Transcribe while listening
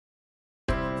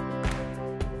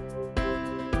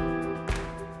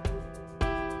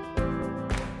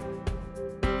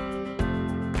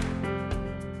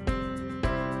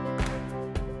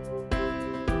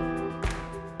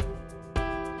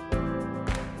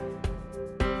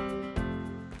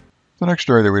The next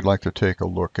area that we'd like to take a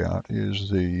look at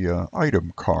is the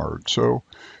item card. So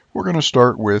we're going to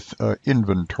start with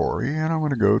inventory, and I'm going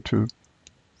to go to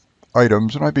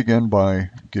items, and I begin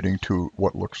by getting to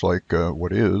what looks like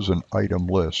what is an item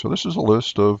list. So this is a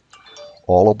list of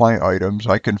all of my items.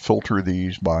 I can filter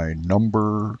these by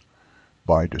number,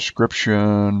 by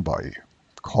description, by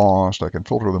cost. I can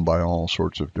filter them by all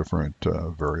sorts of different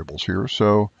variables here.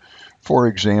 So for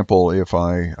example, if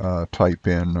I type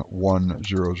in 1000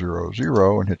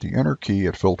 and hit the enter key,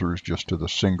 it filters just to the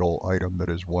single item that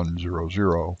is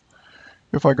 100.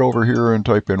 If I go over here and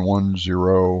type in 10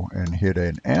 and hit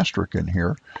an asterisk in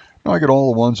here, now I get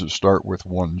all the ones that start with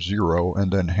 10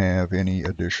 and then have any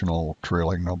additional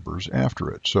trailing numbers after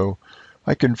it. So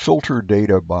I can filter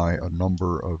data by a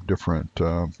number of different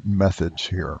methods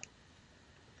here.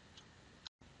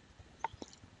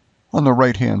 On the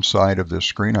right-hand side of this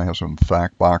screen, I have some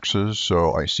fact boxes.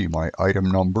 So I see my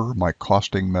item number. My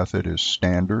costing method is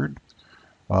standard.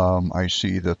 I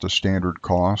see that the standard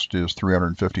cost is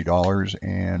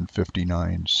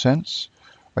 $350.59.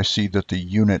 I see that the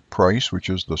unit price, which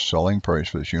is the selling price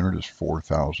for this unit, is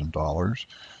 $4,000.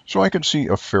 So I can see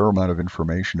a fair amount of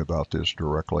information about this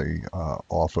directly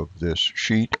off of this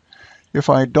sheet. If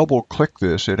I double-click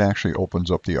this, it actually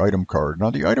opens up the item card. Now,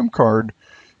 the item card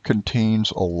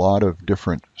contains a lot of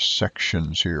different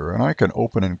sections here, and I can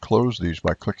open and close these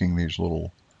by clicking these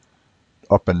little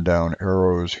up and down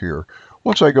arrows here.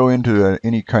 Once I go into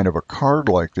any kind of a card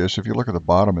like this, if you look at the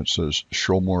bottom, it says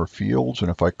show more fields, and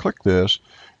if I click this,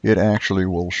 it actually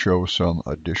will show some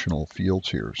additional fields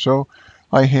here. So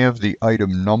I have the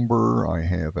item number, I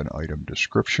have an item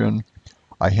description,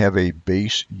 I have a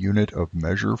base unit of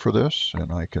measure for this,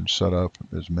 and I can set up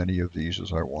as many of these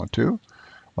as I want to.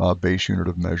 Base unit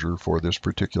of measure for this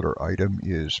particular item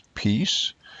is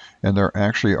piece, and there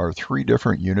actually are 3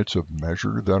 different units of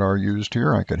measure that are used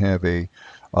here. I can have a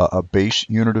base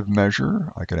unit of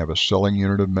measure, I can have a selling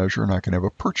unit of measure, and I can have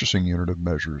a purchasing unit of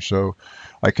measure. So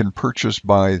I can purchase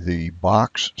by the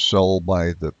box, sell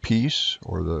by the piece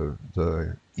or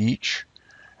the each,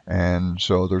 and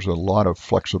so there's a lot of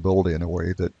flexibility in the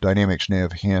way that Dynamics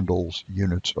NAV handles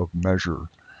units of measure.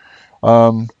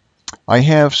 I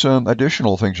have some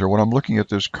additional things here. When I'm looking at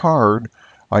this card,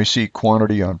 I see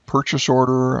quantity on purchase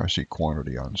order, I see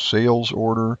quantity on sales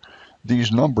order.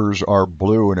 These numbers are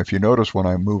blue, and if you notice when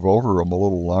I move over them, a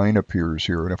little line appears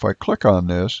here. And if I click on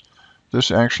this,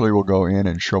 this actually will go in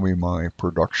and show me my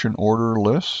production order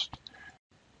list.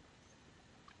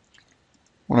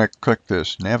 When I click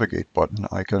this navigate button,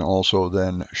 I can also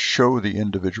then show the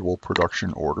individual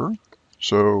production order.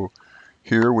 So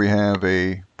here we have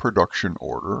a production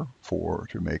order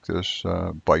to make this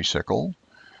bicycle,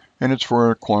 and it's for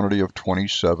a quantity of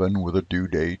 27 with a due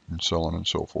date and so on and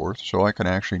so forth. So I can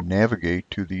actually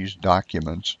navigate to these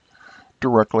documents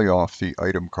directly off the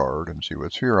item card and see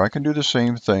what's here. I can do the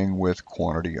same thing with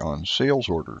quantity on sales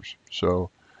orders. So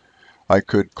I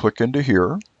could click into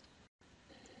here,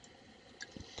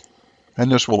 and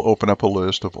this will open up a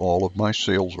list of all of my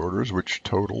sales orders, which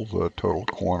total the total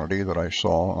quantity that I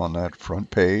saw on that front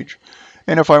page.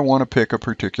 And if I want to pick a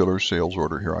particular sales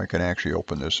order here, I can actually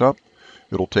open this up.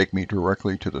 It'll take me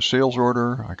directly to the sales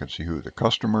order. I can see who the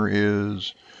customer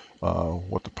is,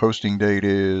 what the posting date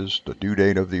is, the due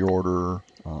date of the order,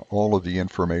 all of the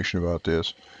information about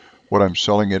this, what I'm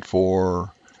selling it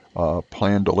for,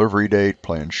 planned delivery date,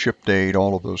 planned ship date,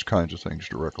 all of those kinds of things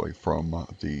directly from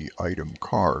the item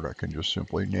card. I can just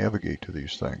simply navigate to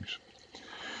these things.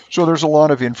 So there's a lot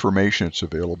of information that's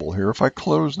available here. If I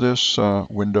close this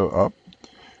window up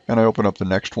and I open up the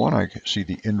next one, I see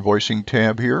the Invoicing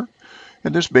tab here.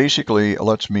 And this basically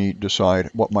lets me decide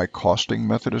what my costing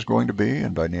method is going to be,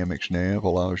 and Dynamics NAV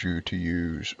allows you to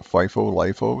use FIFO,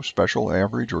 LIFO, special,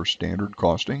 average, or standard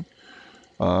costing,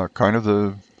 kind of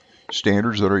the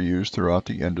standards that are used throughout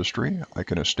the industry. I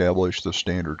can establish the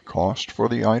standard cost for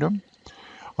the item.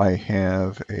 I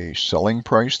have a selling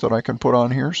price that I can put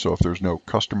on here, so if there's no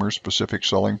customer-specific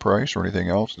selling price or anything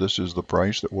else, this is the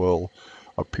price that will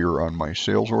appear on my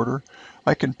sales order.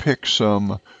 I can pick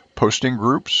some posting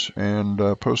groups, and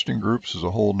posting groups is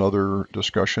a whole nother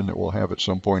discussion that we'll have at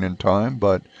some point in time,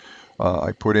 but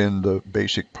I put in the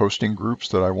basic posting groups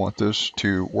that I want this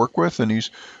to work with, and these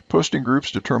posting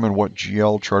groups determine what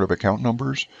GL chart of account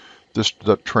numbers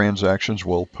the transactions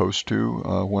will post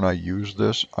to when I use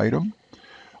this item.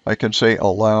 I can say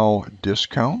allow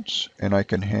discounts, and I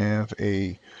can have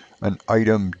an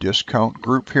item discount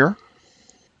group here.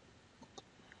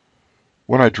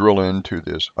 When I drill into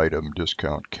this item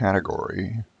discount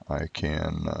category, I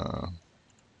can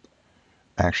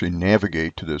actually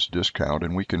navigate to this discount,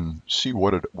 and we can see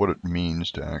what it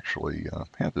means to actually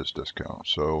have this discount.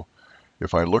 So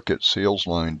if I look at sales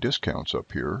line discounts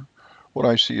up here, what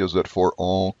I see is that for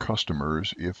all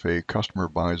customers, if a customer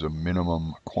buys a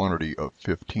minimum quantity of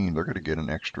 15, they're going to get an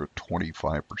extra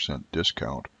 25%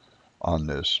 discount on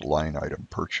this line item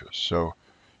purchase. So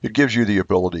it gives you the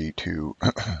ability to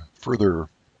further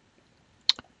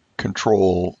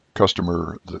control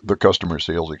the customer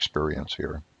sales experience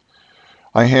here.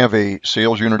 I have a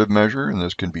sales unit of measure, and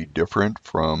this can be different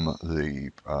from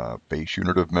the base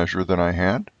unit of measure that I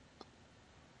had.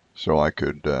 So I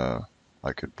could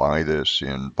buy this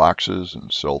in boxes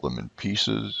and sell them in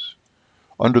pieces.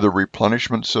 Under the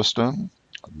replenishment system,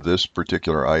 this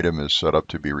particular item is set up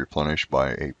to be replenished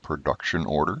by a production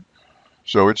order.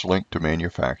 So it's linked to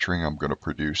manufacturing. I'm going to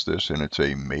produce this, and it's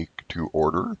a make to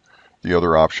order. The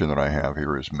other option that I have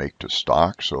here is make to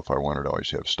stock. So if I wanted to always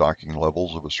have stocking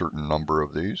levels of a certain number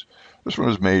of these, this one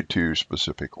is made to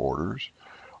specific orders.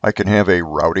 I can have a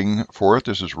routing for it.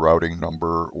 This is routing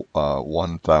number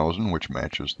 1000, which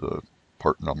matches the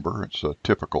part number. It's a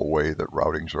typical way that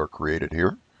routings are created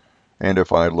here. And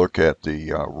if I look at the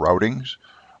routings,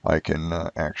 I can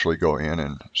actually go in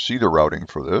and see the routing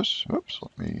for this. Oops,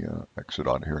 let me exit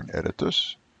out here and edit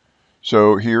this.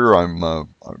 So here I'm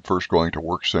first going to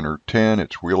work center 10.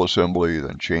 It's wheel assembly,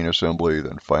 then chain assembly,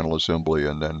 then final assembly,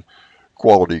 and then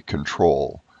quality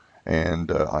control.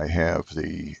 And I have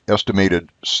the estimated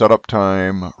setup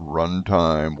time, run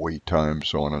time, wait time,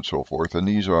 so on and so forth. And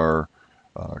these are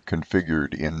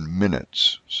configured in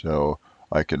minutes. So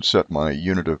I can set my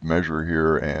unit of measure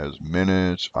here as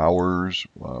minutes, hours,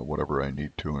 whatever I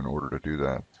need to in order to do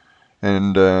that.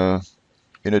 And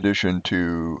in addition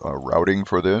to routing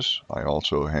for this, I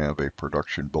also have a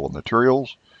production bill of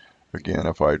materials. Again,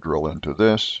 if I drill into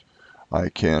this, I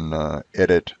can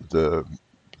edit the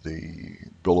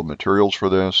bill of materials for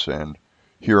this, and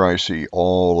here I see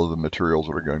all of the materials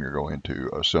that are going to go into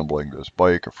assembling this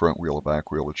bike: a front wheel, a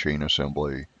back wheel, a chain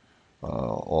assembly,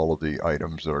 all of the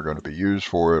items that are going to be used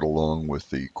for it, along with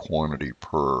the quantity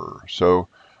per. So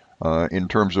in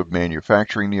terms of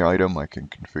manufacturing the item, I can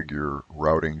configure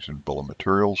routings and bill of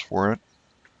materials for it.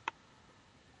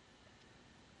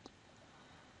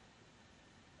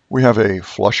 We have a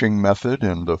flushing method,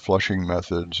 and the flushing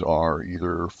methods are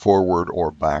either forward or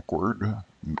backward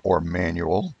or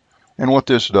manual. And what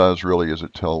this does really is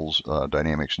it tells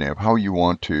Dynamics NAV how you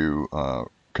want to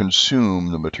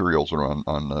consume the materials that are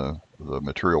on the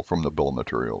material from the bill of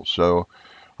materials. So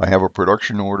I have a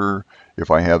production order. If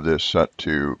I have this set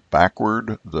to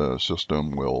backward, the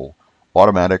system will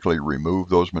automatically remove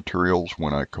those materials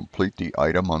when I complete the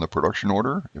item on the production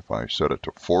order. If I set it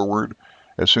to forward,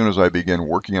 as soon as I begin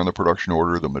working on the production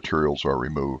order, the materials are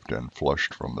removed and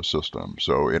flushed from the system.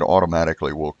 So it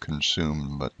automatically will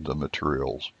consume the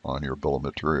materials on your bill of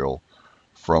material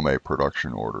from a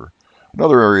production order.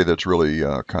 Another area that's really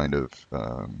kind of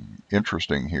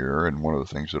interesting here, and one of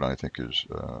the things that I think is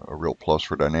a real plus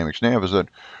for Dynamics NAV, is that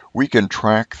we can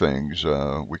track things.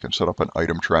 We can set up an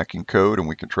item tracking code, and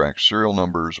we can track serial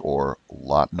numbers or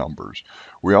lot numbers.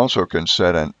 We also can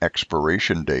set an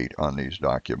expiration date on these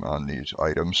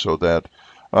items, so that,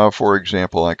 for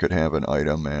example, I could have an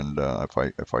item, and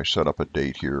if I set up a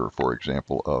date here, for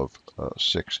example, of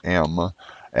 6M,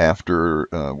 after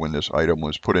when this item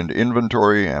was put into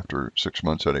inventory, after 6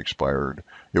 months had expired,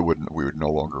 we would no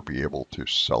longer be able to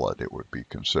sell it. It would be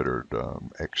considered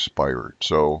expired.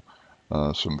 So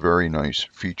some very nice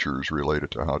features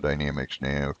related to how Dynamics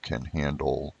NAV can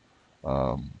handle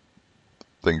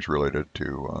things related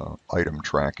to item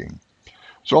tracking.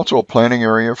 It's also a planning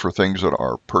area for things that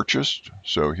are purchased.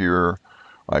 So here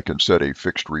I can set a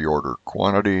fixed reorder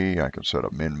quantity. I can set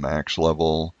a min-max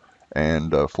level.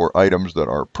 And for items that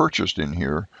are purchased in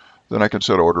here, then I can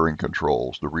set ordering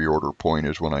controls. The reorder point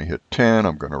is when I hit 10,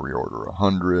 I'm going to reorder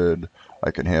 100.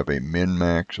 I can have a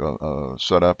min-max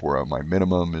setup where my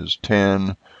minimum is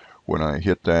 10. When I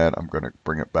hit that, I'm going to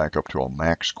bring it back up to a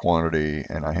max quantity,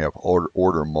 and I have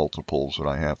order multiples that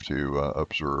I have to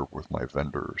observe with my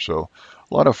vendor. So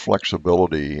a lot of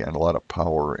flexibility and a lot of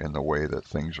power in the way that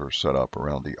things are set up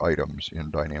around the items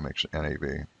in Dynamics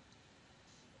NAV.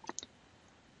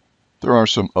 There are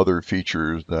some other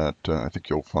features that I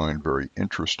think you'll find very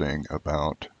interesting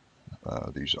about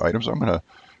these items. I'm going to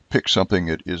pick something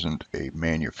that isn't a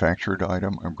manufactured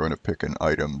item. I'm going to pick an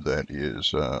item that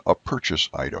is a purchase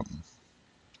item.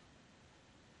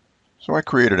 So I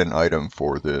created an item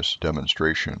for this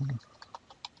demonstration,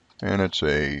 and it's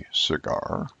a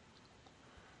cigar.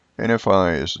 And it's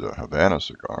a Havana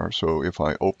cigar, so if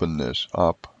I open this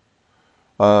up,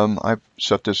 I've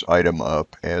set this item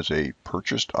up as a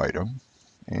purchased item.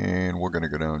 And we're going to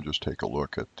go down and just take a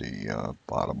look at the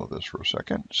bottom of this for a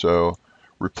second. So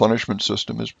replenishment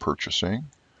system is purchasing.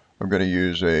 I'm going to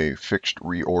use a fixed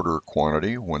reorder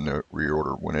quantity. When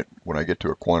I get to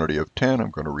a quantity of 10,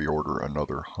 I'm going to reorder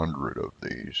another 100 of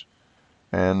these.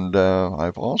 And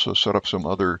I've also set up some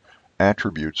other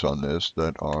attributes on this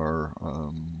that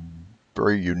are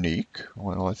very unique.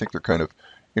 Well, I think they're kind of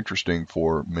interesting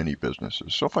for many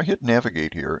businesses. So if I hit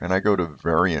navigate here and I go to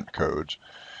variant codes,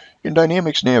 in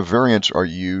Dynamics NAV, variants are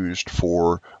used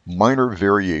for minor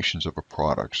variations of a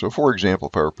product. So for example,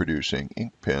 if I were producing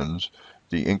ink pens,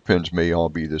 the ink pens may all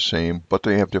be the same, but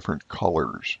they have different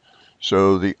colors.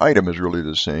 So the item is really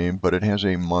the same, but it has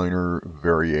a minor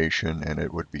variation, and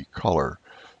it would be color.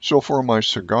 So for my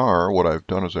cigar, what I've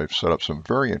done is I've set up some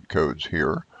variant codes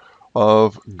here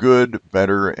of good,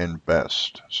 better, and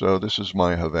best. So this is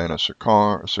my Havana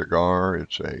cigar.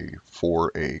 It's a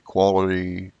 4A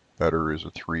quality, better is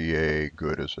a 3A,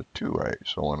 good is a 2A,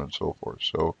 so on and so forth.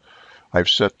 So I've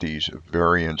set these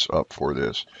variants up for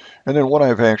this. And then what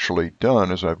I've actually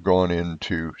done is I've gone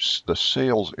into the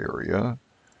sales area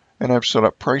and I've set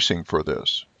up pricing for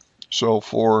this. So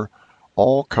for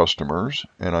all customers,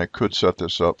 and I could set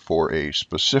this up for a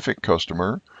specific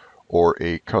customer or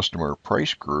a customer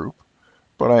price group,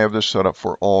 but I have this set up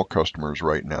for all customers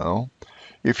right now.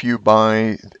 If you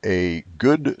buy a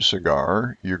good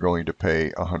cigar, you're going to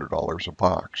pay $100 a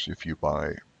box. If you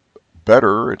buy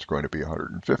better, it's going to be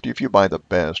 $150. If you buy the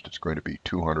best, it's going to be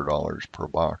 $200 per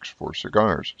box for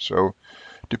cigars. So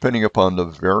depending upon the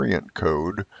variant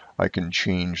code, I can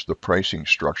change the pricing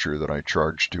structure that I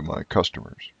charge to my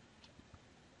customers.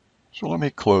 So let me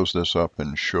close this up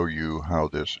and show you how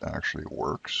this actually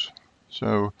works.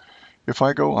 So if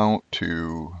I go out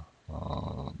to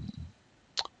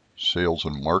sales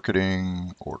and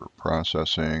marketing, order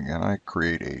processing, and I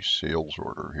create a sales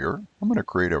order here. I'm going to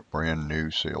create a brand new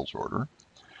sales order,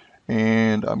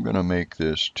 and I'm going to make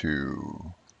this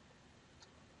to,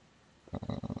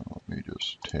 let me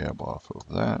just tab off of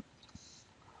that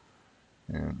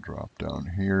and drop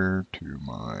down here to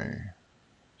my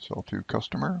sell to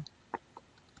customer.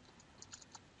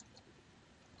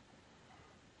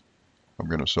 I'm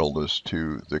going to sell this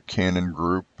to the Canon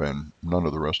group, and none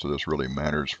of the rest of this really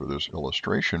matters for this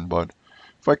illustration, but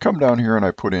if I come down here and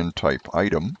I put in type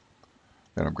item,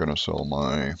 and I'm going to sell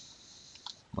my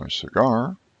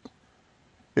cigar,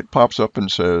 it pops up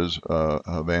and says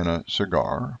Havana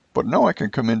cigar, but now I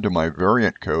can come into my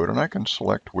variant code and I can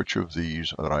select which of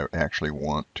these that I actually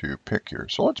want to pick here.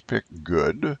 So let's pick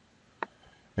good,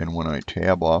 and when I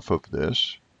tab off of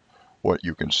this, what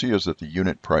you can see is that the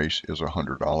unit price is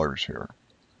 $100 here.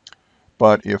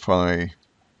 But if I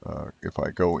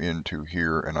go into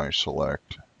here and I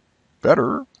select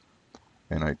better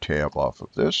and I tab off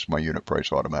of this, my unit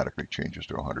price automatically changes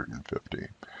to $150.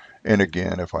 And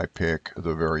again, if I pick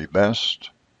the very best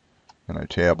and I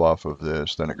tab off of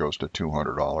this, then it goes to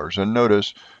 $200. And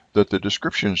notice that the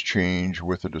descriptions change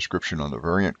with the description on the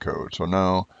variant code. So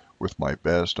now with my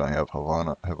best, I have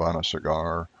Havana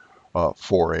cigar,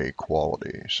 4A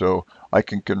quality. So I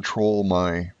can control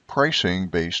my pricing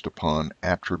based upon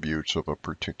attributes of a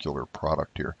particular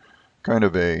product here. Kind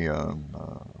of a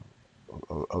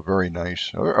very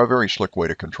nice, a very slick way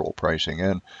to control pricing.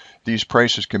 And these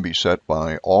prices can be set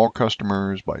by all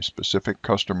customers, by specific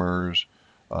customers,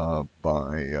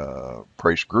 by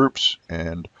price groups.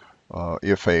 And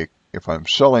if I'm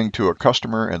selling to a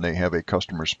customer and they have a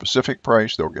customer specific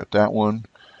price, they'll get that one.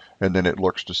 And then it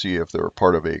looks to see if they're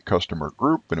part of a customer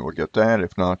group, and it would get that.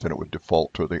 If not, then it would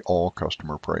default to the all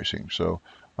customer pricing. So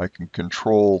I can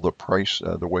control the price,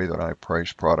 the way that I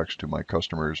price products to my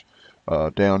customers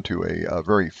down to a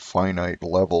very finite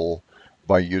level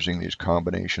by using these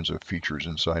combinations of features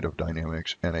inside of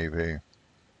Dynamics NAV.